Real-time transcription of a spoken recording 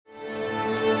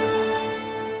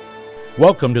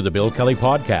Welcome to the Bill Kelly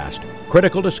Podcast,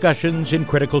 critical discussions in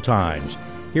critical times.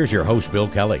 Here's your host, Bill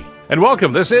Kelly. And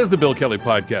welcome. This is the Bill Kelly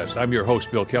Podcast. I'm your host,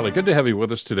 Bill Kelly. Good to have you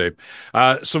with us today.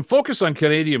 Some focus on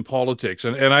Canadian politics.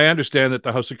 And I understand that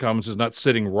the House of Commons is not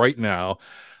sitting right now,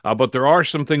 but there are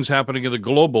some things happening in the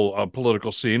global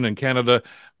political scene, and Canada,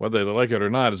 whether they like it or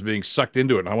not, is being sucked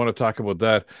into it. And I want to talk about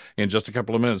that in just a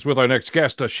couple of minutes with our next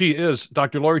guest. She is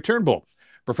Dr. Laurie Turnbull,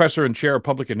 Professor and Chair of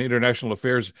Public and International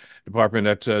Affairs Department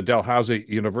at Dalhousie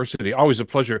University. Always a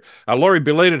pleasure. Laurie,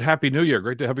 belated Happy New Year.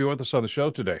 Great to have you with us on the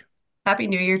show today. Happy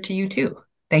New Year to you, too.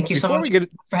 Thank you so much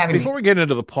for having me. Before we get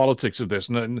into the politics of this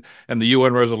and the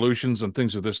UN resolutions and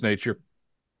things of this nature,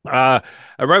 a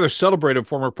rather celebrated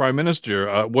former prime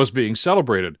minister was being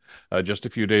celebrated just a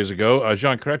few days ago.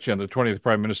 Jean Chrétien, the 20th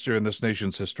prime minister in this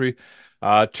nation's history,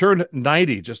 turned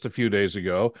 90 just a few days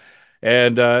ago.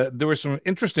 And there were some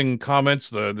interesting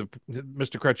comments. Mr.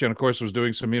 Chrétien, of course, was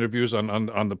doing some interviews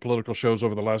on the political shows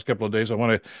over the last couple of days. I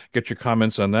want to get your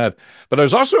comments on that. But I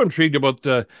was also intrigued about,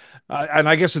 and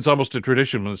I guess it's almost a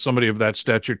tradition when somebody of that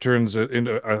stature turns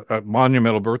into a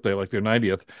monumental birthday like their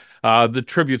 90th, the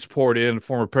tributes poured in,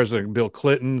 former President Bill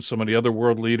Clinton, some of the other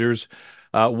world leaders.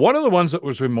 One of the ones that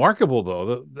was remarkable,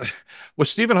 though,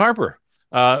 was Stephen Harper.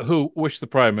 Who wished the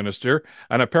prime minister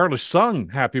and apparently sung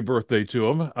happy birthday to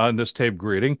him on this tape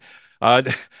greeting.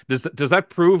 Does that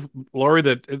prove, Laurie,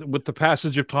 that with the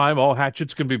passage of time, all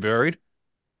hatchets can be buried?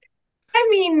 I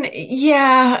mean,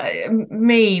 yeah,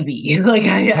 maybe.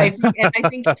 I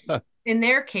think in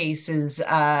their cases,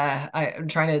 I'm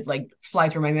trying to fly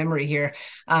through my memory here.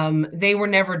 They were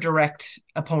never direct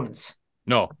opponents.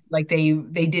 No,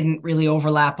 they didn't really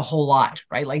overlap a whole lot,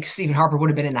 right? Like Stephen Harper would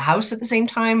have been in the House at the same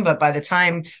time, but by the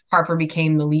time Harper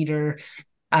became the leader,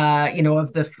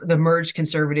 of the merged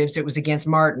Conservatives, it was against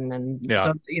Martin, and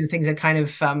so things that kind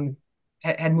of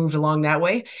had moved along that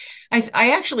way.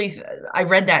 I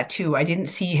read that too. I didn't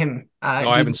see him. No,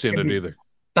 I haven't seen it either,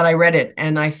 but I read it,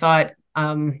 and I thought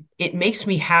it makes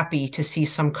me happy to see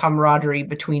some camaraderie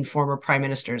between former prime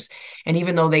ministers. And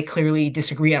even though they clearly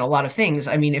disagree on a lot of things,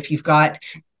 I mean,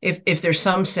 if there's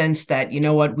some sense that, you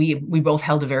know what, we both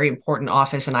held a very important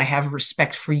office, and I have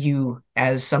respect for you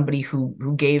as somebody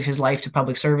who gave his life to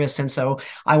public service, and so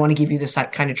I want to give you this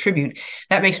kind of tribute,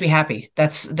 that makes me happy.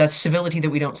 That's civility that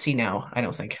we don't see now, I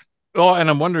don't think. Oh, and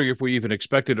I'm wondering if we even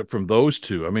expected it from those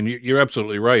two. I mean, you're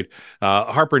absolutely right.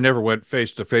 Harper never went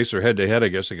face to face or head to head, I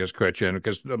guess, against Chrétien,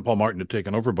 because Paul Martin had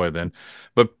taken over by then.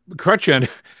 But Chrétien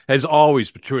has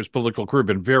always, through his political career,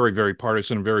 been very, very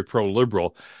partisan and very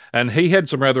pro-liberal. And he had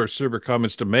some rather acerbic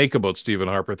comments to make about Stephen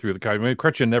Harper through the campaign. I mean,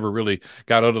 Chrétien never really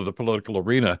got out of the political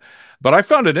arena. But I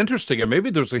found it interesting, and maybe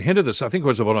there was a hint of this, I think it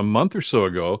was about a month or so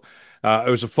ago.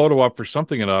 It was a photo op for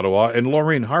something in Ottawa, and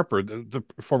Laureen Harper, the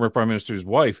former prime minister's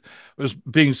wife, was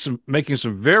making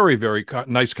some very, very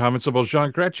nice comments about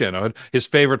Jean Chrétien,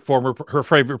 her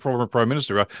favorite former prime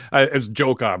minister. It's a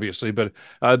joke, obviously, but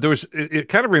it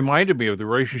kind of reminded me of the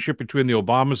relationship between the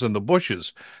Obamas and the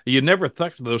Bushes. You never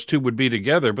thought those two would be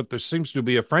together, but there seems to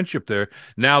be a friendship there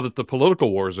now that the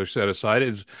political wars are set aside.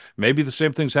 It's maybe the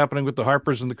same thing's happening with the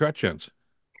Harpers and the Chrétiens.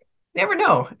 Never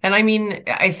know. And I mean,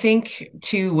 I think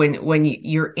too, when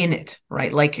you're in it,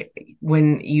 right? Like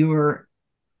when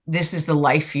this is the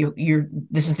life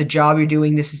this is the job you're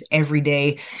doing. This is every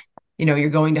day, you're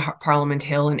going to Parliament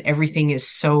Hill, and everything is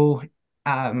so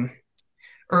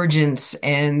urgent,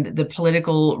 and the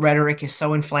political rhetoric is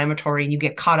so inflammatory, and you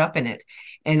get caught up in it.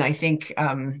 And I think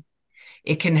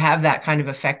it can have that kind of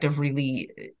effect of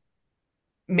really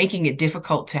making it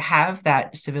difficult to have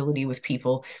that civility with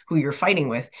people who you're fighting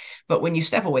with. But when you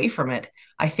step away from it,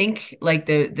 I think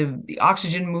the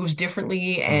oxygen moves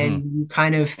differently, and you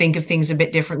kind of think of things a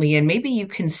bit differently, and maybe you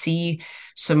can see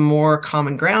some more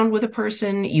common ground with a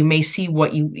person. You may see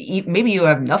maybe you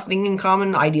have nothing in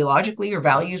common ideologically or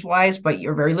values wise, but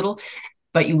you're very little,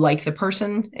 but you like the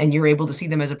person, and you're able to see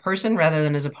them as a person rather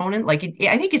than as opponent. I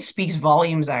think it speaks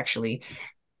volumes actually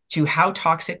to how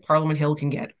toxic Parliament Hill can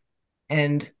get.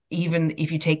 And even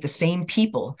if you take the same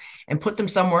people and put them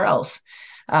somewhere else,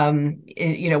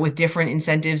 with different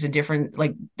incentives and different,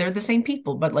 they're the same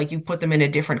people, but you put them in a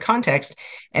different context,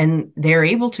 and they're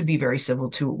able to be very civil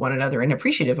to one another and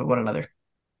appreciative of one another.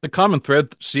 The common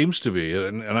thread seems to be,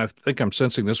 and I think I'm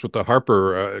sensing this with the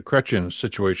Harper Chrétien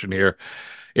situation here,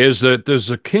 is that there's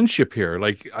a kinship here.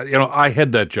 I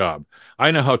had that job.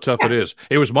 I know how tough it Yeah. is.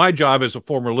 It was my job as a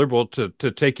former liberal to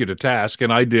take you to task,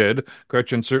 and I did.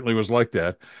 Chrétien certainly was like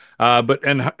that. But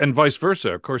and vice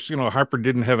versa. Of course, Harper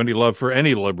didn't have any love for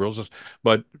any liberals,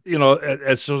 but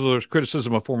so there's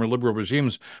criticism of former liberal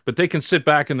regimes, but they can sit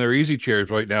back in their easy chairs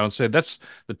right now and say that's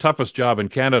the toughest job in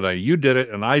Canada. You did it,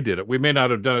 and I did it. We may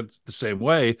not have done it the same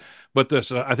way, but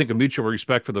there's I think a mutual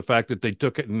respect for the fact that they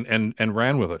took it and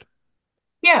ran with it.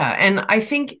 Yeah, and I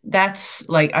think that's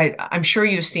like I'm sure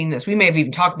you've seen this. We may have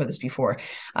even talked about this before.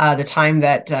 The time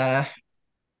that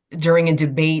during a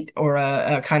debate or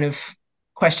a kind of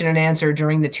question and answer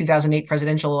during the 2008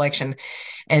 presidential election,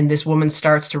 and this woman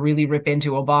starts to really rip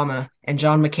into Obama, and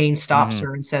John McCain stops Hmm.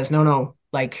 her and says, "No, no,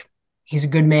 like he's a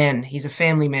good man, he's a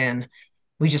family man.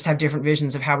 We just have different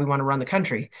visions of how we want to run the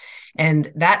country."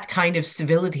 And that kind of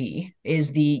civility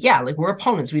is like we're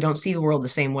opponents. We don't see the world the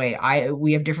same way.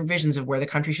 We have different visions of where the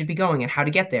country should be going and how to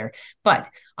get there. But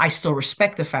I still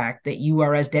respect the fact that you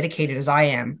are as dedicated as I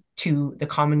am to the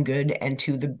common good and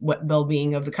to the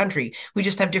well-being of the country. We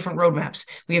just have different roadmaps.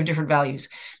 We have different values.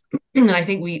 And I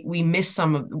think we miss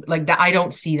some of like that. I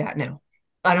don't see that now.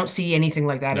 I don't see anything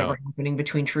like that ever No. happening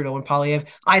between Trudeau and Poilievre.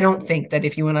 I don't think that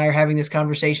if you and I are having this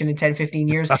conversation in 10, 15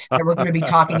 years, that we're going to be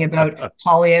talking about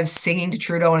Poilievre singing to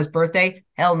Trudeau on his birthday.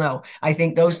 Hell no. I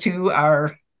think those two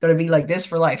are going to be like this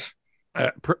for life.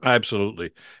 Absolutely.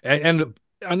 And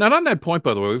not on that point,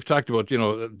 by the way, we've talked about,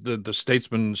 the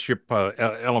statesmanship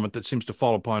element that seems to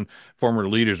fall upon former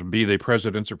leaders, be they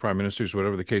presidents or prime ministers,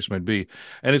 whatever the case might be.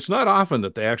 And it's not often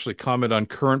that they actually comment on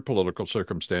current political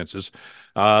circumstances.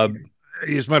 Uh,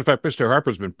 as a matter of fact, Mr.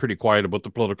 Harper's been pretty quiet about the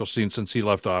political scene since he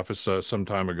left office some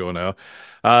time ago now.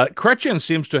 Chrétien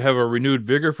seems to have a renewed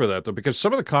vigor for that, though, because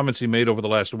some of the comments he made over the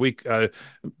last week,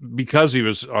 because he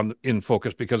was in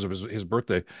focus because of his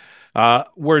birthday,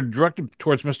 were directed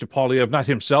towards Mr. Poilievre, not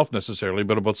himself necessarily,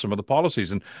 but about some of the policies.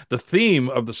 And the theme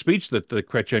of the speech that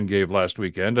Chrétien gave last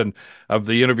weekend and of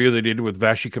the interview they did with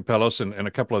Vashi Kapelas and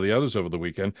a couple of the others over the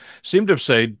weekend seemed to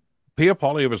say Pia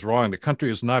Poilievre is wrong. The country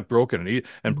is not broken.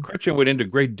 And Chrétien went into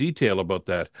great detail about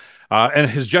that. And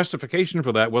his justification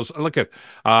for that was, look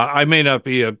I may not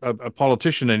be a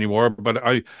politician anymore, but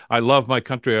I love my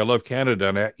country. I love Canada.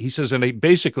 And he says, and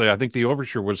basically, I think the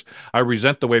overture was, I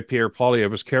resent the way Pierre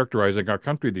Poilievre is characterizing our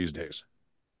country these days.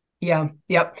 Yeah,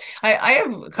 yep. I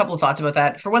have a couple of thoughts about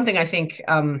that. For one thing, I think,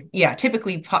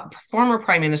 typically former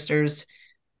prime ministers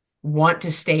want to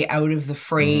stay out of the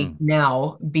fray Hmm.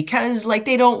 now because like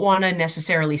they don't want to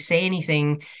necessarily say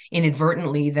anything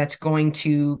inadvertently that's going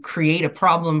to create a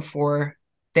problem for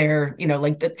their,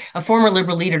 a former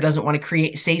liberal leader doesn't want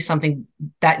to say something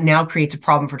that now creates a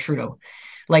problem for Trudeau.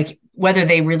 Like whether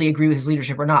they really agree with his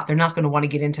leadership or not, they're not going to want to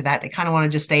get into that. They kind of want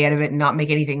to just stay out of it and not make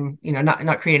anything,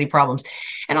 not create any problems.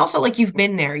 And also, like you've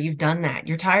been there, you've done that,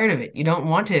 you're tired of it. You don't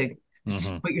want to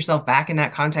Hmm. put yourself back in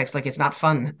that context. Like it's not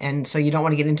fun, and so you don't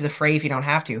want to get into the fray if you don't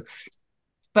have to.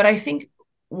 But I think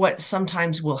what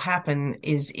sometimes will happen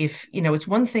is if it's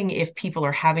one thing if people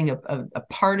are having a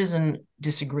partisan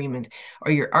disagreement,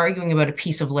 or you're arguing about a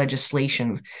piece of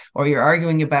legislation, or you're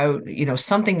arguing about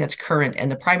something that's current,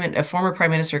 and a former prime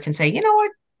minister can say, you know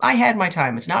what, I had my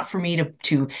time. It's not for me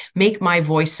to make my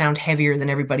voice sound heavier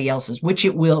than everybody else's, which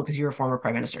it will because you're a former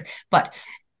prime minister. But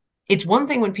it's one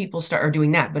thing when people are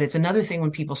doing that, but it's another thing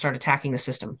when people start attacking the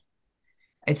system.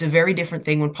 It's a very different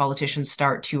thing when politicians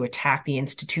start to attack the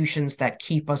institutions that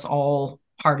keep us all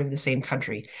part of the same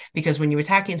country. Because when you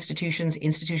attack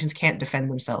institutions can't defend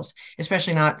themselves,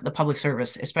 especially not the public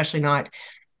service, especially not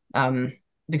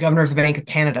the governor of the Bank of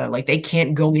Canada. Like they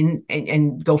can't go in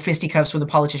and go fisticuffs with a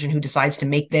politician who decides to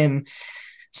make them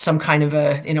some kind of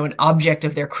an object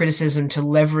of their criticism to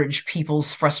leverage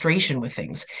people's frustration with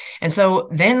things. And so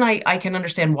then I can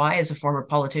understand why, as a former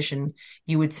politician,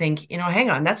 you would think, hang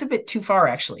on, that's a bit too far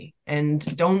actually. And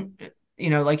don't,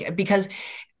 because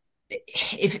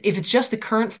if it's just the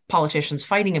current politicians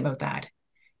fighting about that,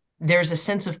 there's a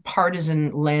sense of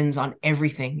partisan lens on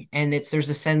everything. And there's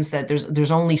a sense that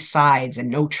there's only sides and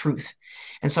no truth.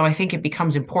 And so I think it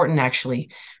becomes important actually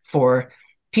for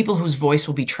people whose voice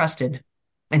will be trusted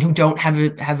and who don't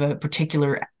have a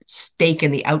particular stake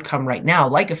in the outcome right now,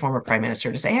 like a former prime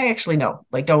minister, to say, hey, actually, no,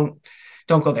 like don't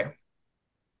go there.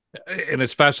 And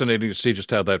it's fascinating to see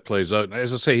just how that plays out. And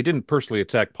as I say, he didn't personally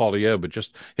attack Poilievre, but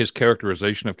just his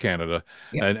characterization of Canada.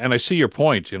 Yeah. And I see your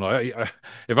point.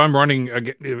 If I'm running,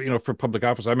 for public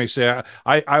office, I may say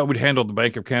I would handle the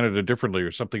Bank of Canada differently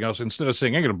or something else instead of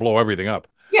saying I'm going to blow everything up.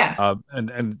 Yeah.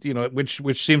 And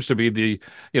which seems to be the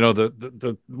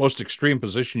most extreme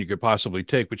position you could possibly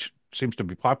take, which seems to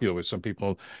be popular with some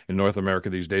people in North America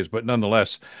these days. But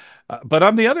nonetheless, but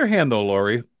on the other hand, though,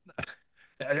 Laurie.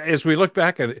 as we look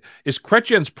back at it, is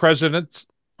Chrétien's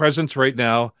presence right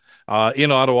now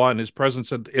in Ottawa, and his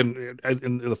presence in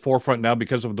the forefront now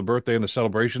because of the birthday and the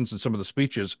celebrations and some of the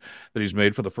speeches that he's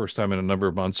made for the first time in a number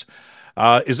of months.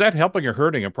 Is that helping or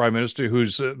hurting a prime minister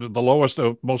who's the lowest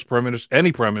of most prime ministers,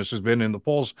 any prime minister has been in the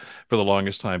polls for the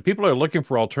longest time? People are looking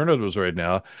for alternatives right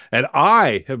now. And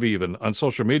I have even, on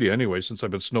social media anyway, since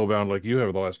I've been snowbound like you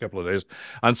have the last couple of days,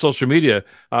 on social media,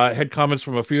 had comments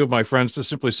from a few of my friends to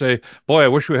simply say, boy, I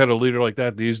wish we had a leader like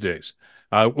that these days.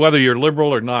 Whether you're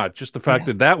liberal or not, just the fact Yeah.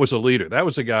 that that was a leader, that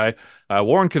was a guy.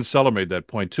 Warren Kinsella made that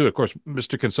point too. Of course,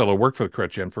 Mr. Kinsella worked for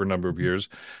Chrétien for a number of years,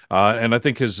 and I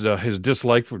think his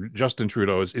dislike for Justin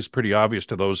Trudeau is pretty obvious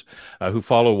to those who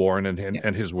follow Warren Yeah.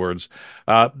 and his words.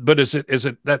 But is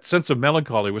it that sense of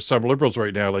melancholy with some liberals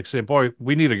right now, like saying, "Boy,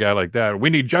 we need a guy like that. We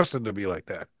need Justin to be like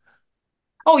that."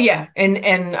 Oh yeah,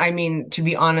 and I mean, to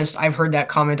be honest, I've heard that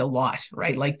comment a lot,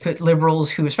 right? Like put liberals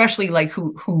who, especially like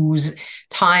whose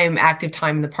active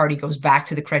time in the party goes back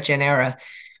to the Chrétien era,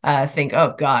 think,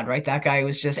 oh God, right? That guy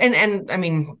was just and I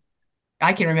mean,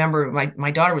 I can remember my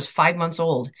daughter was 5 months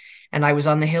old, and I was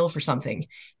on the Hill for something,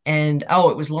 and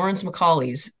it was Lawrence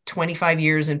Macaulay's 25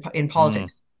 years in Mm,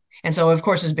 politics, and so of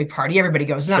course it's a big party. Everybody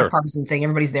goes. It's not a sure. partisan thing.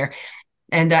 Everybody's there.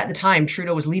 And at the time,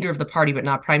 Trudeau was leader of the party, but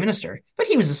not prime minister. But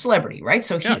he was a celebrity, right?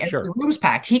 So Yeah, the sure. room's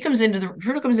packed. Trudeau comes into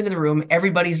the room.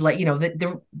 Everybody's like,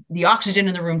 the oxygen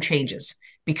in the room changes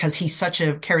because he's such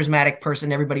a charismatic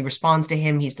person. Everybody responds to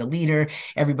him. He's the leader.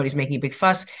 Everybody's making a big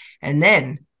fuss. And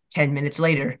then 10 minutes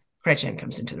later, Chrétien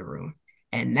comes into the room.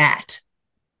 And that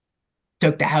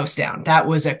took the house down. That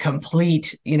was a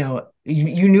complete, you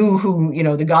knew who,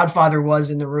 the Godfather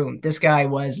was in the room. This guy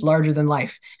was larger than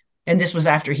life. And this was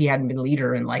after he hadn't been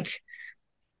leader in like,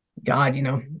 God,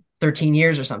 13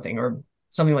 years or something, or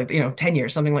something like, 10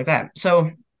 years, something like that.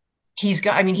 So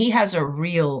he has a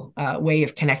real way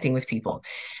of connecting with people.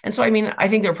 And so, I mean, I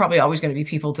think there are probably always going to be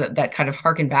people that kind of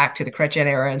harken back to the Chrétien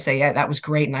era and say, yeah, that was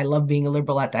great. And I love being a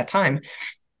liberal at that time.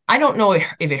 I don't know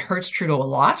if it hurts Trudeau a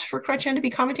lot for Chrétien to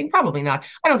be commenting. Probably not.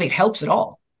 I don't think it helps at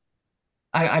all.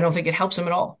 I don't think it helps him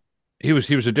at all. He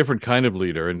was a different kind of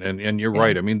leader, and you're Yeah.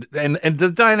 right. I mean, and the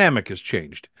dynamic has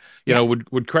changed. Yeah. Would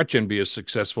Chrétien be as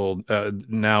successful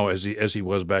now as he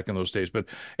was back in those days? But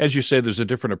as you say, there's a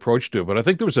different approach to it. But I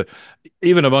think there was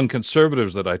even among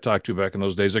conservatives that I talked to back in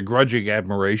those days, a grudging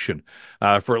admiration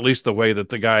for at least the way that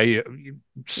the guy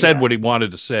said Yeah. what he wanted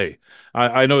to say.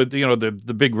 I know, the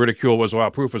big ridicule was,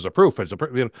 well, proof is a proof, but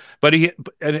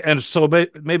so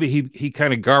maybe he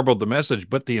kind of garbled the message,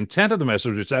 but the intent of the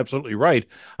message is absolutely right.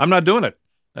 I'm not doing it.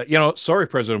 Sorry,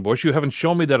 President Bush, you haven't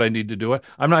shown me that I need to do it.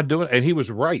 I'm not doing it. And he was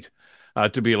right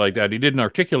to be like that. He didn't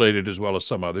articulate it as well as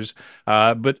some others.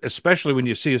 But especially when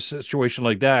you see a situation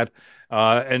like that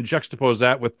and juxtapose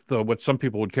that with what some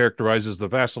people would characterize as the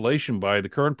vacillation by the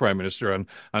current prime minister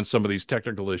on some of these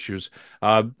technical issues,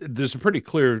 there's a pretty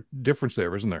clear difference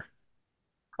there, isn't there?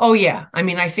 Oh yeah. I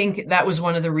mean, I think that was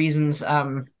one of the reasons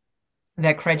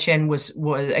that Chrétien was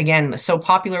again so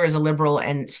popular as a liberal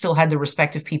and still had the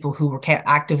respect of people who were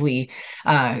actively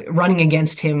running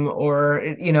against him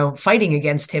or fighting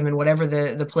against him in whatever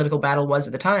the political battle was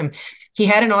at the time. He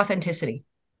had an authenticity.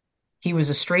 He was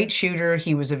a straight shooter.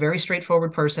 He was a very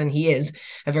straightforward person. He is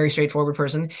a very straightforward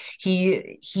person.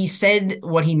 He said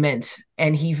what he meant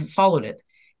and he followed it.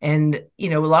 And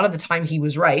a lot of the time he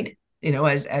was right.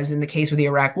 As in the case with the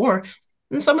Iraq War.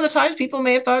 And some of the times people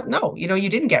may have thought, no, you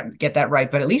didn't get that right,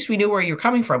 but at least we knew where you're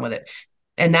coming from with it.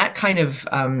 And that kind of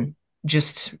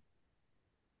just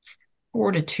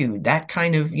fortitude, that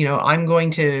kind of, I'm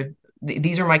going to,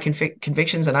 these are my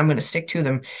convictions and I'm going to stick to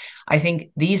them. I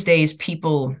think these days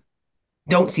people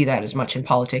don't see that as much in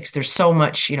politics. There's so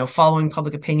much, following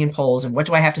public opinion polls and what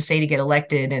do I have to say to get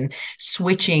elected and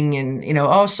switching and,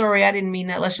 oh, sorry, I didn't mean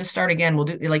that. Let's just start again. We'll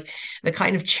do like the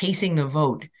kind of chasing the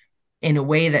vote in a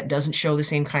way that doesn't show the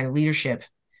same kind of leadership.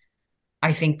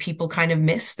 I think people kind of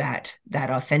miss that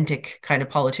authentic kind of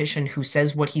politician who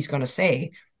says what he's going to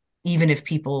say, even if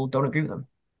people don't agree with him.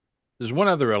 There's one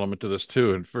other element to this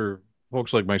too, and for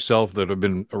folks like myself that have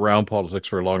been around politics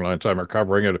for a long, long time or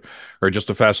covering it or just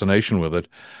a fascination with it,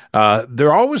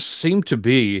 there always seemed to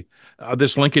be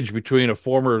this linkage between a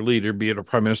former leader, be it a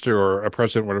prime minister or a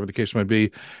president, whatever the case might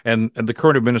be, and the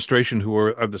current administration who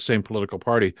are of the same political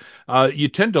party. You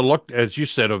tend to look, as you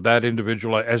said, of that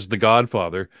individual as the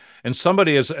godfather and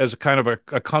somebody as a kind of a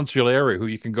consigliere who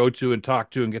you can go to and talk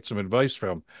to and get some advice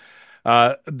from.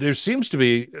 There seems to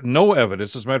be no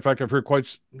evidence. As a matter of fact, I've heard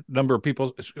quite a number of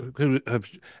people who have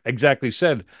exactly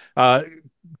said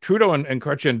Trudeau and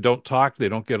Chrétien don't talk. They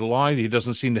don't get along. He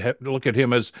doesn't seem to look at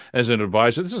him as an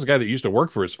advisor. This is a guy that used to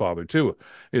work for his father, too.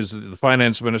 Is the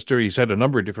finance minister. He's had a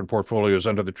number of different portfolios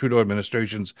under the Trudeau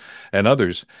administrations and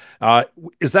others.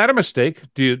 Is that a mistake?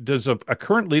 Does a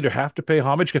current leader have to pay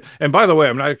homage? And by the way,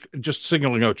 I'm not just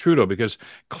singling out Trudeau, because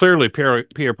clearly Pierre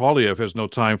Poilievre has no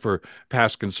time for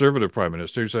past Conservative prime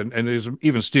ministers, and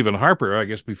even Stephen Harper, I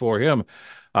guess, before him.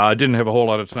 Didn't have a whole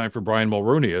lot of time for Brian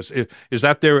Mulroney. Is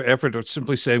that their effort of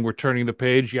simply saying we're turning the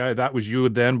page? Yeah, that was you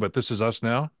then, but this is us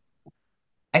now?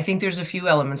 I think there's a few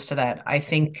elements to that. I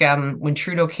think when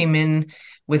Trudeau came in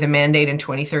with a mandate in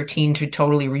 2013 to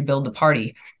totally rebuild the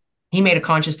party, he made a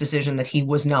conscious decision that he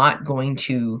was not going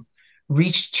to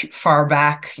reach too far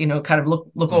back, kind of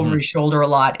look over his shoulder a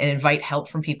lot and invite help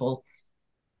from people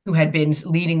who had been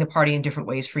leading the party in different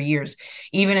ways for years.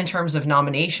 Even in terms of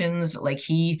nominations, like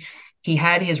he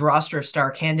had his roster of star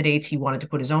candidates. He wanted to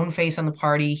put his own face on the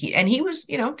party. He was,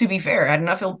 to be fair, had an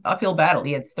uphill battle.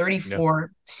 He had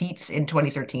 34 seats in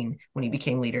 2013 when he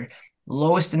became leader,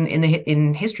 lowest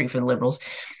in history for the Liberals.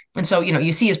 And so,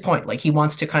 you see his point, like he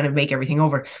wants to kind of make everything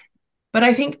over. But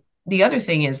I think the other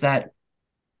thing is that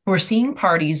we're seeing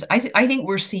parties. I think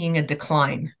we're seeing a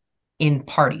decline in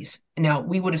parties. Now,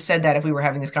 we would have said that if we were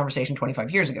having this conversation 25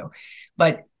 years ago,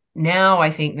 but now I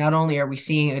think not only are we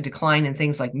seeing a decline in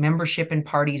things like membership in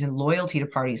parties and loyalty to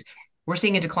parties, we're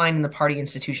seeing a decline in the party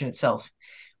institution itself,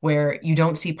 where you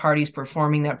don't see parties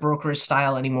performing that brokerage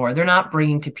style anymore. They're not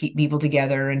bringing people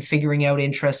together and figuring out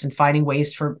interests and finding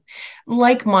ways for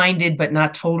like-minded but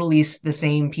not totally the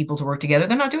same people to work together.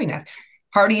 They're not doing that.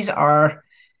 Parties are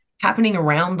happening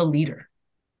around the leader.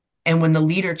 And when the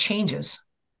leader changes,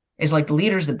 is like the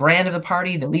leader is the brand of the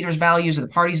party, the leader's values are the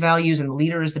party's values, and the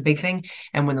leader is the big thing.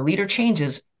 And when the leader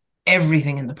changes,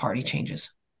 everything in the party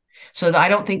changes. So I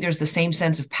don't think there's the same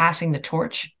sense of passing the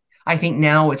torch. I think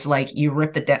now it's like you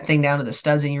rip the thing down to the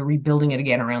studs and you're rebuilding it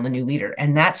again around the new leader.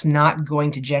 And that's not going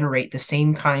to generate the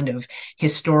same kind of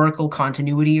historical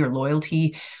continuity or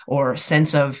loyalty or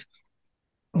sense of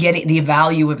getting the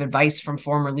value of advice from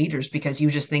former leaders, because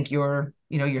you just think you're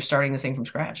starting the thing from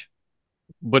scratch.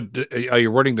 But are you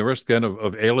running the risk then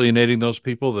of alienating those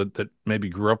people that maybe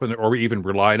grew up in it or even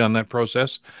relied on that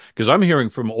process? Because I'm hearing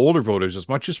from older voters as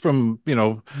much as from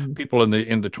people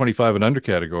in the 25 and under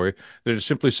category that are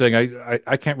simply saying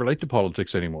I can't relate to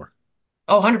politics anymore.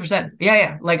 Oh, 100%.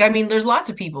 Yeah. Like, I mean, there's lots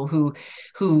of people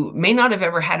who may not have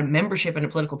ever had a membership in a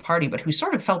political party, but who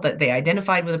sort of felt that they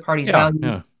identified with the party's values.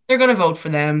 Yeah. They're going to vote for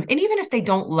them. And even if they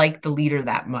don't like the leader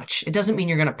that much, it doesn't mean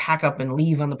you're going to pack up and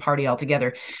leave on the party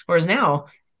altogether. Whereas now,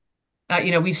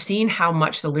 we've seen how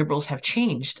much the Liberals have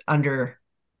changed under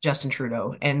Justin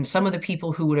Trudeau. And some of the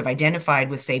people who would have identified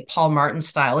with, say, Paul Martin's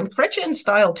style and Chrétien's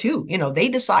style too, they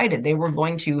decided they were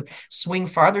going to swing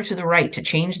farther to the right to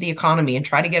change the economy and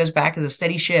try to get us back as a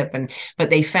steady ship. But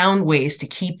they found ways to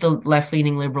keep the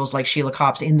left-leaning Liberals like Sheila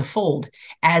Copps in the fold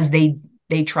as they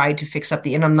tried to fix up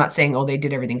and I'm not saying, they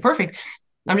did everything perfect.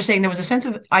 I'm just saying there was a sense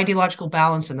of ideological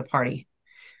balance in the party.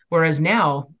 Whereas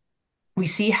now we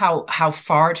see how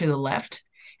far to the left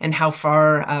and how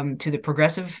far to the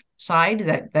progressive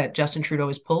side that Justin Trudeau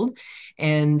has pulled.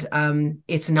 And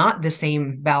it's not the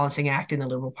same balancing act in the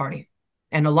Liberal Party.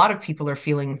 And a lot of people are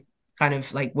feeling kind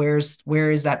of like, where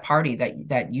is that party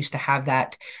that used to have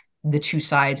the two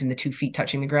sides and the 2 feet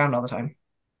touching the ground all the time?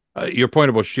 Your point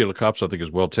about Sheila Copps, I think,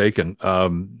 is well taken.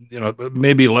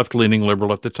 Maybe left-leaning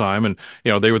Liberal at the time, and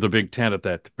they were the Big Ten at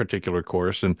that particular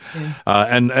course, and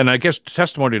I guess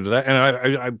testimony to that.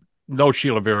 And I know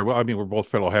Sheila very well. I mean, we're both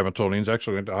fellow Hamiltonians.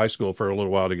 Actually, went to high school for a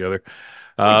little while together.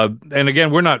 And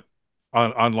again, we're not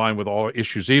on line with all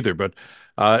issues either, but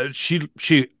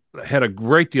she had a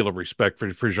great deal of respect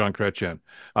for Jean Chrétien,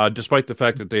 despite the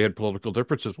fact that they had political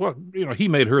differences. Well, he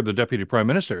made her the deputy prime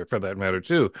minister, for that matter,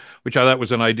 too, which I thought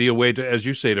was an ideal way to, as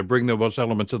you say, to bring those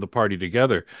elements of the party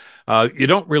together. You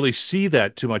don't really see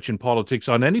that too much in politics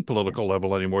on any political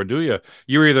level anymore, do you?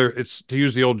 It's to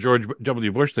use the old George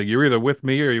W. Bush thing, you're either with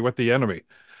me or you're with the enemy.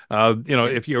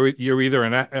 If you're either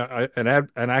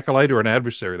an acolyte or an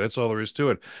adversary, that's all there is to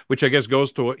it. Which I guess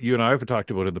goes to what you and I have talked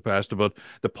about in the past about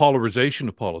the polarization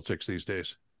of politics these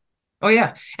days. Oh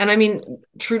yeah, and I mean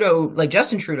Trudeau, like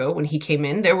Justin Trudeau, when he came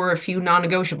in, there were a few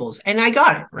non-negotiables, and I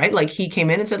got it right. Like he came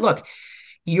in and said, "Look,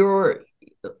 your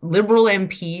Liberal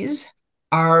MPs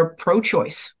are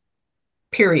pro-choice.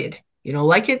 Period. You don't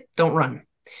like it, don't run.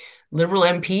 Liberal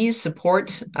MPs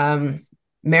support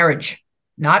marriage,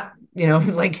 not."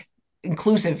 Like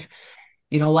inclusive,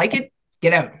 like it,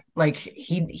 get out. Like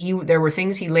there were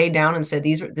things he laid down and said,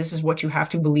 this is what you have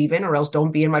to believe in or else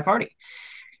don't be in my party.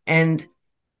 And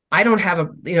I don't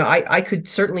have I could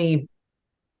certainly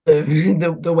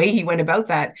the way he went about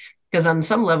that. Because on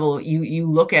some level, you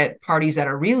look at parties that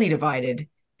are really divided,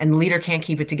 and the leader can't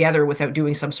keep it together without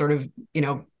doing some sort of,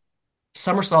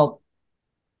 somersault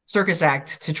circus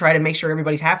act to try to make sure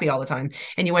everybody's happy all the time,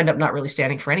 and you end up not really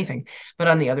standing for anything. But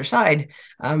on the other side,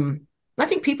 I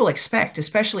think people expect,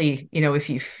 especially, if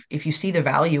you see the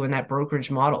value in that brokerage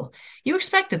model, you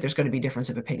expect that there's going to be difference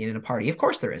of opinion in a party. Of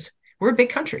course there is. We're a big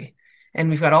country, and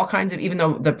we've got all kinds of, even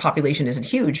though the population isn't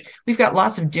huge, we've got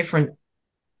lots of different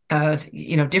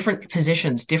different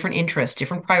positions, different interests,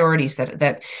 different priorities.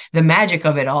 That the magic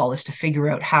of it all is to figure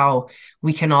out how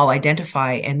we can all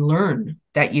identify and learn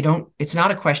that it's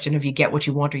not a question of you get what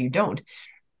you want or you don't.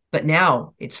 But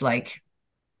now it's like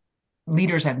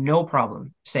leaders have no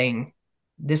problem saying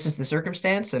this is the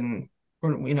circumstance, and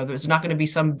there's not going to be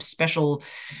some special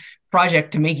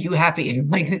project to make you happy.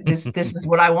 Like this is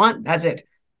what I want. That's it.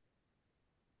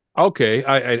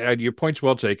 Okay, your point's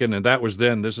well taken, and that was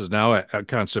then. This is now a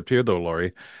concept here, though,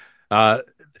 Laurie. Uh,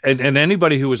 and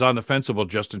anybody who was on the fence about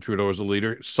Justin Trudeau as a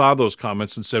leader saw those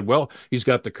comments and said, "Well, he's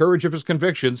got the courage of his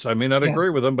convictions. I may not agree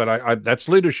with him, but I that's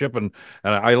leadership, and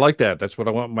I like that. That's what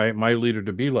I want my leader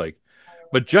to be like."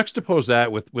 But juxtapose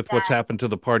that with what's happened to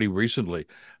the party recently.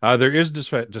 There is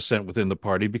dissent within the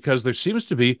party because there seems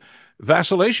to be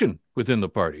vacillation within the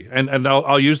party, and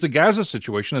I'll use the Gaza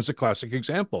situation as a classic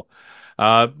example.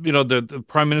 The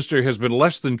prime minister has been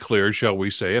less than clear, shall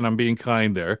we say, and I'm being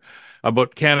kind there,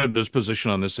 about Canada's position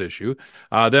on this issue.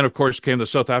 Then, of course, came the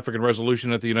South African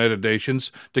resolution at the United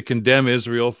Nations to condemn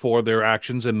Israel for their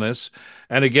actions in this,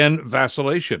 and again,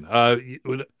 vacillation.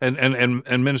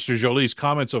 And Minister Jolie's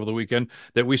comments over the weekend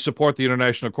that we support the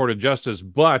International Court of Justice,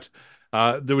 but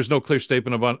there was no clear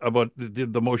statement about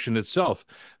the motion itself.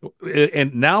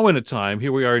 And now, in a time,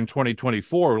 here we are in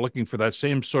 2024, looking for that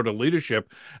same sort of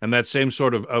leadership and that same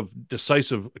sort of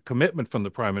decisive commitment from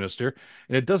the Prime Minister,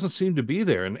 and it doesn't seem to be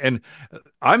there. And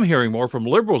I'm hearing more from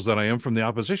Liberals than I am from the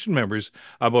opposition members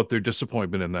about their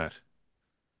disappointment in that.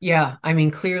 Yeah, I mean,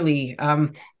 clearly,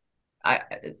 I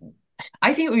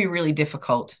think it would be really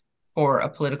difficult for a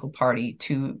political party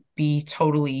to be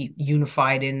totally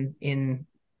unified in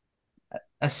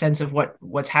a sense of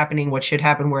what's happening, what should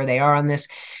happen, where they are on this.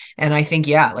 And I think,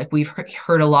 like we've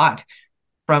heard a lot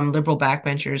from Liberal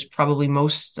backbenchers, probably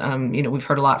most, we've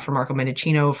heard a lot from Marco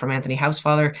Mendicino, from Anthony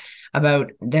Housefather,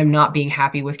 about them not being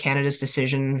happy with Canada's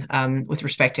decision with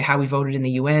respect to how we voted in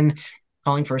the UN,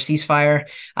 calling for a ceasefire.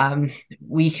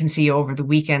 We can see over the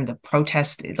weekend the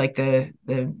protest, like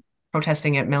the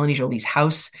protesting at Melanie Jolie's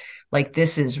house. Like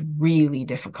this is really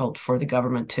difficult for the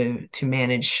government to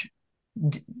manage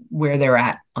where they're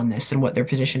at on this and what their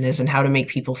position is and how to make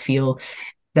people feel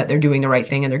that they're doing the right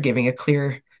thing and they're giving a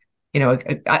clear,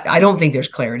 I don't think there's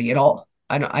clarity at all.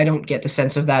 I don't get the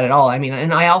sense of that at all. I mean,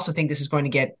 and I also think this is going to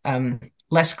get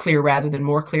less clear rather than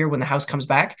more clear when the House comes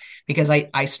back, because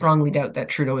I strongly doubt that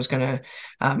Trudeau is going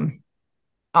to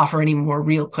offer any more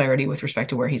real clarity with respect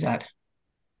to where he's at.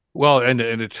 Well,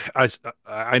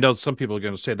 I know some people are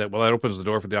going to say that, well, that opens the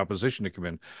door for the opposition to come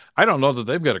in. I don't know that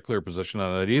they've got a clear position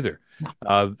on that either.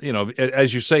 No.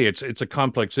 As you say, it's a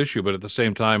complex issue, but at the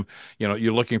same time,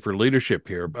 you're looking for leadership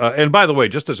here. And by the way,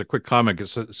 just as a quick comment,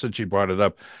 since you brought it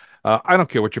up, I don't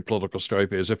care what your political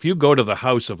stripe is. If you go to the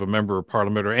house of a member of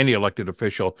parliament or any elected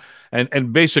official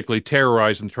and basically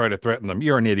terrorize and try to threaten them,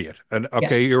 you're an idiot. And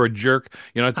okay, yes. You're a jerk.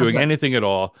 You're not doing anything at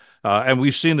all. And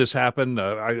we've seen this happen.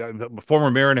 The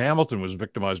former mayor in Hamilton was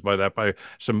victimized by that, by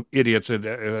some idiots at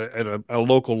a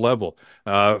local level.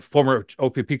 Former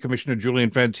OPP Commissioner Julian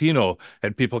Fantino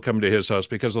had people come to his house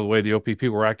because of the way the OPP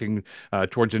were acting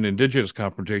towards an Indigenous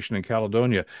confrontation in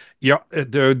Caledonia. Yeah,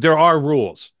 there are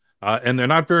rules. And there are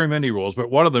not very many rules,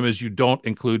 but one of them is you don't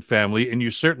include family, and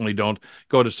you certainly don't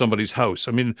go to somebody's house.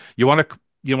 I mean, you want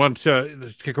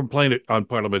to complain on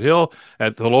Parliament Hill,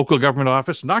 at the local government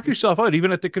office, knock yourself out,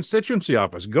 even at the constituency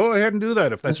office. Go ahead and do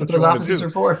that if that's what you want to do. Those offices are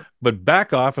for. But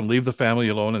back off and leave the family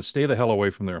alone and stay the hell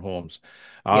away from their homes.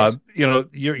 Yes.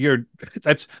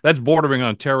 That's bordering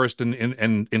on terrorist and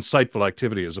insightful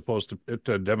activity as opposed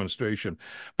to demonstration.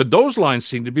 But those lines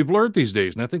seem to be blurred these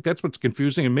days, and I think that's what's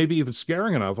confusing and maybe even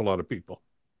scaring an awful lot of people.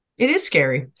 It is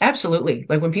scary, absolutely.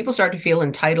 Like when people start to feel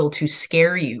entitled to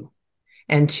scare you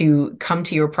and to come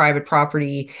to your private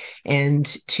property and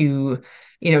to,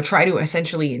 try to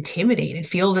essentially intimidate and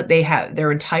feel that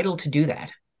they're entitled to do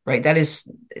that, right? That is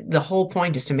the whole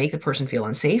point, is to make the person feel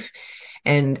unsafe.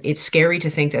 And it's scary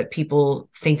to think that people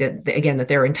think that, again, that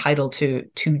they're entitled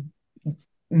to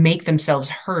make themselves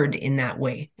heard in that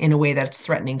way, in a way that's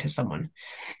threatening to someone.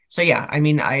 So, yeah, I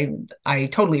mean, I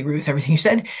totally agree with everything you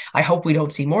said. I hope we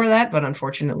don't see more of that, but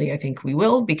unfortunately, I think we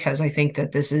will, because I think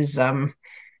that this is,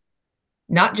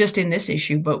 not just in this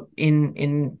issue, but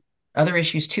in other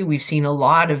issues too. We've seen a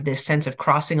lot of this sense of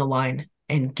crossing a line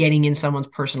and getting in someone's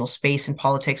personal space in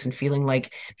politics and feeling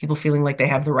like they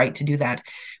have the right to do that.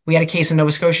 We had a case in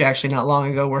Nova Scotia actually not long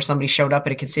ago where somebody showed up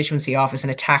at a constituency office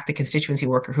and attacked the constituency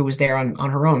worker who was there on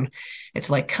her own. It's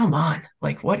like, come on,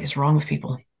 like what is wrong with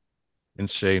people?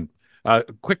 Insane.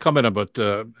 Quick comment about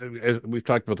we've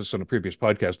talked about this on a previous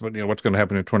podcast, but what's going to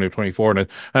happen in 2024, and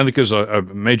I think there's a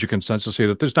major consensus here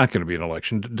that there's not going to be an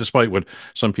election, despite what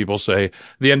some people say.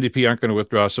 The NDP aren't going to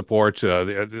withdraw support.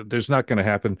 There's not going to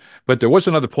happen. But there was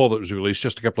another poll that was released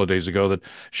just a couple of days ago that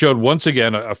showed once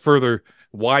again a further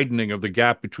widening of the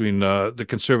gap between the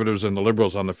Conservatives and the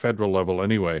Liberals on the federal level.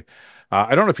 Anyway,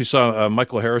 I don't know if you saw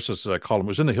Michael Harris's column. It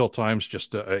was in the Hill Times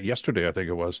just yesterday, I think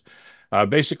it was.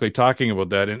 Basically talking about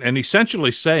that and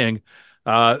essentially saying,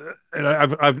 and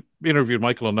I've interviewed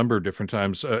Michael a number of different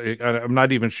times. I'm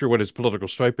not even sure what his political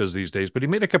stripe is these days, but he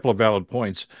made a couple of valid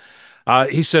points.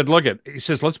 He said, he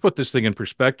says, let's put this thing in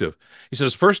perspective. He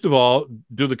says, first of all,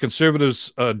 do the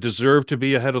Conservatives deserve to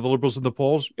be ahead of the Liberals in the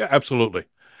polls? Yeah, absolutely.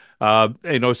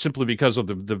 Simply because of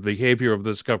the behavior of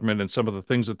this government and some of the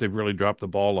things that they've really dropped the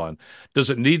ball on.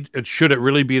 Should it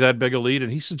really be that big a lead?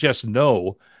 And he suggests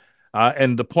no.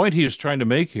 And the point he is trying to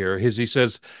make here is he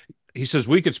says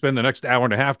we could spend the next hour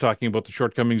and a half talking about the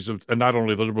shortcomings of not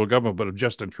only the Liberal government, but of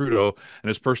Justin Trudeau and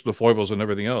his personal foibles and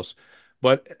everything else.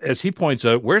 But as he points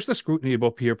out, where's the scrutiny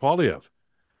about Pierre Poilievre?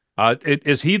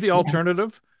 Is he the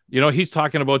alternative? He's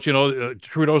talking about,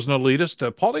 Trudeau's an elitist.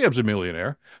 Poilievre's a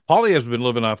millionaire. Poilievre's been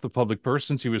living off the public purse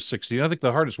since he was 16. I think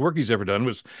the hardest work he's ever done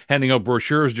was handing out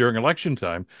brochures during election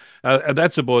time. And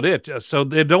that's about it. So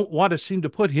they don't want to seem to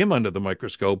put him under the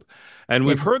microscope. And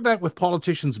we've heard that with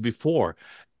politicians before.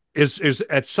 Is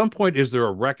at some point, is there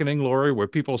a reckoning, Lori, where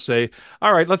people say,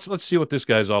 all right, let's see what this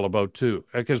guy's all about too?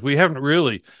 Because we haven't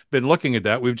really been looking at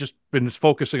that. We've just been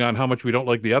focusing on how much we don't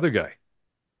like the other guy.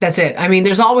 That's it. I mean,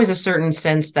 there's always a certain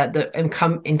sense that the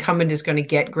incumbent is going to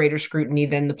get greater scrutiny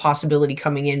than the possibility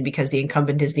coming in because the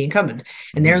incumbent is the incumbent.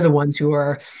 And they're the ones who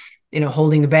are,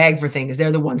 holding the bag for things.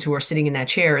 They're the ones who are sitting in that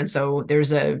chair. And so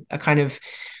there's a kind of,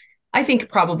 I think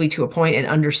probably to a point, an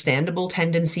understandable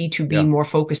tendency to be more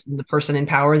focused on the person in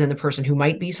power than the person who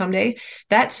might be someday.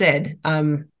 That said,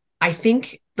 I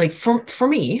think like for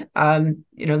me,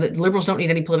 the Liberals don't need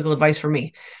any political advice from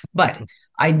me, but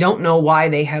I don't know why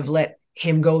they have let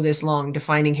him go this long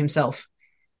defining himself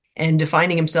in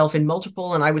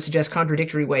multiple and I would suggest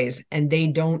contradictory ways, and they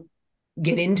don't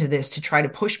get into this to try to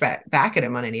push back at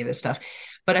him on any of this stuff.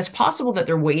 But it's possible that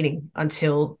they're waiting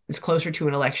until it's closer to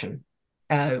an election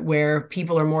where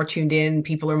people are more tuned in,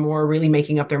 people are more really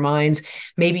making up their minds.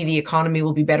 Maybe the economy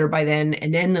will be better by then,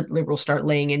 and then the Liberals start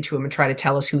laying into him and try to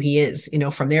tell us who he is,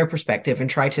 from their perspective, and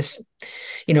try to,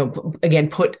 again,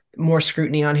 put more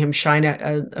scrutiny on him, shine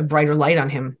a brighter light on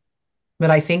him. But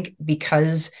I think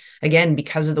because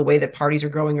of the way that parties are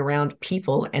growing around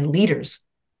people and leaders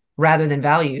rather than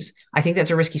values, I think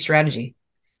that's a risky strategy.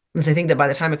 Because I think that by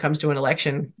the time it comes to an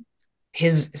election,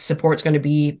 his support's going to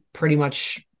be pretty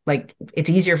much like it's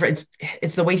easier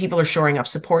it's the way people are shoring up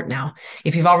support now.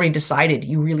 If you've already decided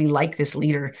you really like this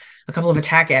leader, a couple of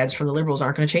attack ads from the Liberals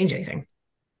aren't going to change anything.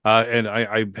 And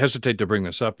I hesitate to bring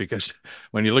this up because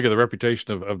when you look at the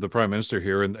reputation of the Prime Minister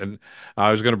here, and I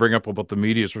was going to bring up about the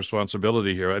media's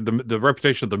responsibility here. The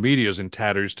reputation of the media is in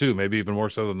tatters too, maybe even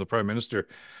more so than the Prime Minister,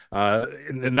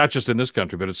 and not just in this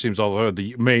country, but it seems all over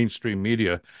the mainstream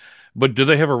media. But do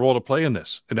they have a role to play in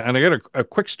this? And I got a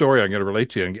quick story I'm going to relate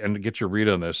to you and get your read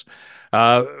on this.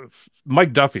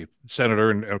 Mike Duffy, senator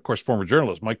and of course former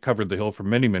journalist. Mike covered the Hill for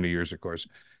many, many years, of course.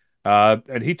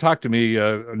 And he talked to me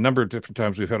a number of different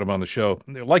times. We've had him on the show.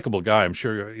 A likable guy, I'm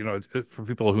sure, for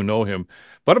people who know him,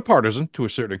 but a partisan to a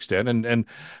certain extent. And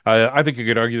I think you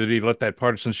could argue that he let that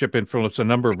partisanship influence a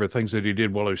number of the things that he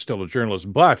did while he was still a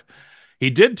journalist. But he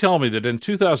did tell me that in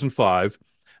 2005,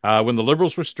 when the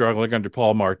Liberals were struggling under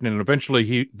Paul Martin, and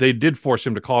eventually they did force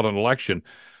him to call an election,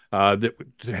 that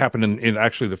happened in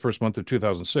actually the first month of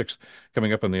 2006,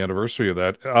 coming up on the anniversary of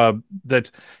that,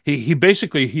 that he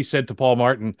basically said to Paul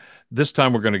Martin, this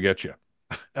time we're going to get you.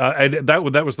 And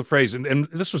that was the phrase. And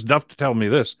this was Duff to tell me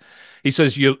this. He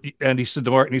says, he said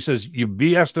to Martin, he says, you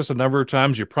BS'd us a number of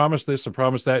times. You promised this and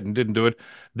promised that and didn't do it.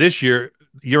 This year,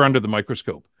 you're under the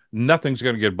microscope. Nothing's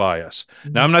going to get by us.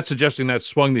 Mm-hmm. Now, I'm not suggesting that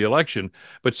swung the election,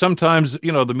 but sometimes,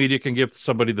 the media can give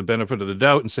somebody the benefit of the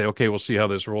doubt and say, okay, we'll see how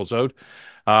this rolls out.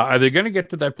 Are they going to get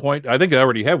to that point? I think they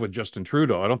already have with Justin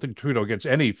Trudeau. I don't think Trudeau gets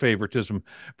any favoritism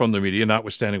from the media,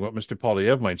 notwithstanding what Mr.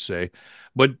 Poilievre might say.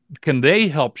 But can they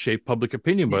help shape public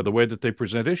opinion by the way that they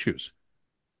present issues?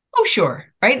 Oh, sure.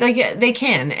 Right. Like they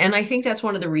can. And I think that's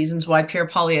one of the reasons why Pierre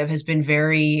Poilievre has been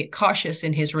very cautious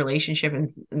in his relationship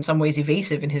and in some ways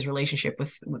evasive in his relationship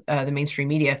with the mainstream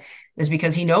media, is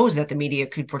because he knows that the media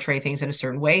could portray things in a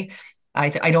certain way. I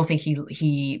don't think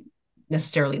he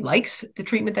necessarily likes the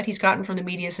treatment that he's gotten from the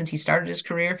media since he started his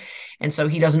career. And so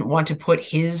he doesn't want to put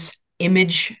his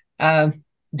image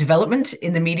development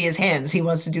in the media's hands. He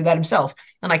wants to do that himself.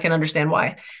 And I can understand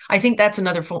why. I think that's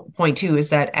another point too, is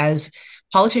that as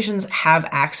politicians have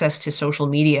access to social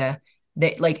media,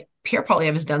 that like Pierre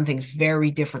Poilievre has done things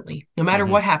very differently, no matter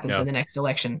what happens in the next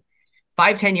election.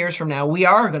 5-10 years from now, we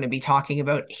are going to be talking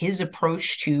about his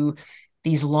approach to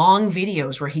these long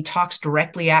videos where he talks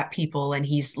directly at people, and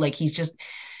he's just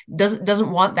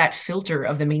doesn't want that filter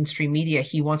of the mainstream media.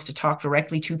 He wants to talk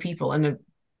directly to people, and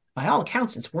by all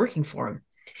accounts, it's working for him.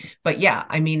 But yeah,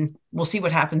 I mean, we'll see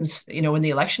what happens, when the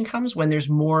election comes, when there's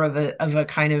more of a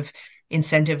kind of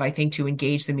incentive, I think, to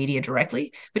engage the media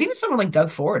directly. But even someone like Doug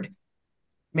Ford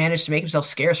managed to make himself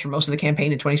scarce for most of the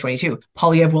campaign in 2022.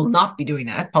 Poilievre will not be doing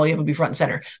that. Poilievre will be front and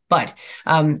center. But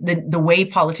the way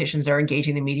politicians are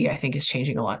engaging the media, I think, is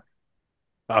changing a lot.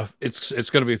 It's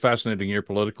going to be a fascinating year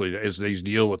politically as these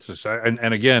deal with this.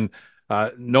 And again,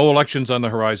 no elections on the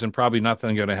horizon, probably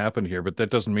nothing going to happen here, but that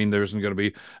doesn't mean there isn't going to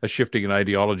be a shifting in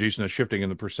ideologies and a shifting in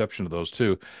the perception of those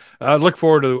too. Look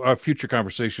forward to future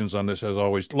conversations on this as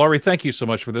always. Laurie, thank you so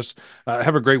much for this.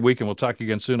 Have a great week, and we'll talk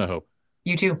again soon, I hope.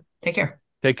 You too. Take care.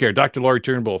 Take care. Dr. Laurie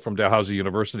Turnbull from Dalhousie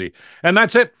University. And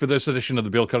that's it for this edition of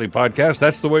the Bill Kelly Podcast.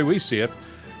 That's the way we see it.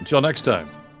 Until next time.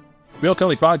 Bill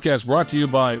Kelly Podcast brought to you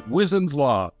by Wizen's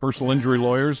Law, personal injury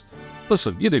lawyers.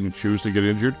 Listen, you didn't choose to get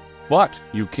injured, but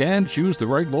you can choose the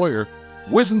right lawyer.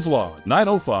 Wizen's Law,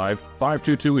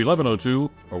 905-522-1102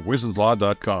 or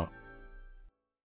wizenslaw.com.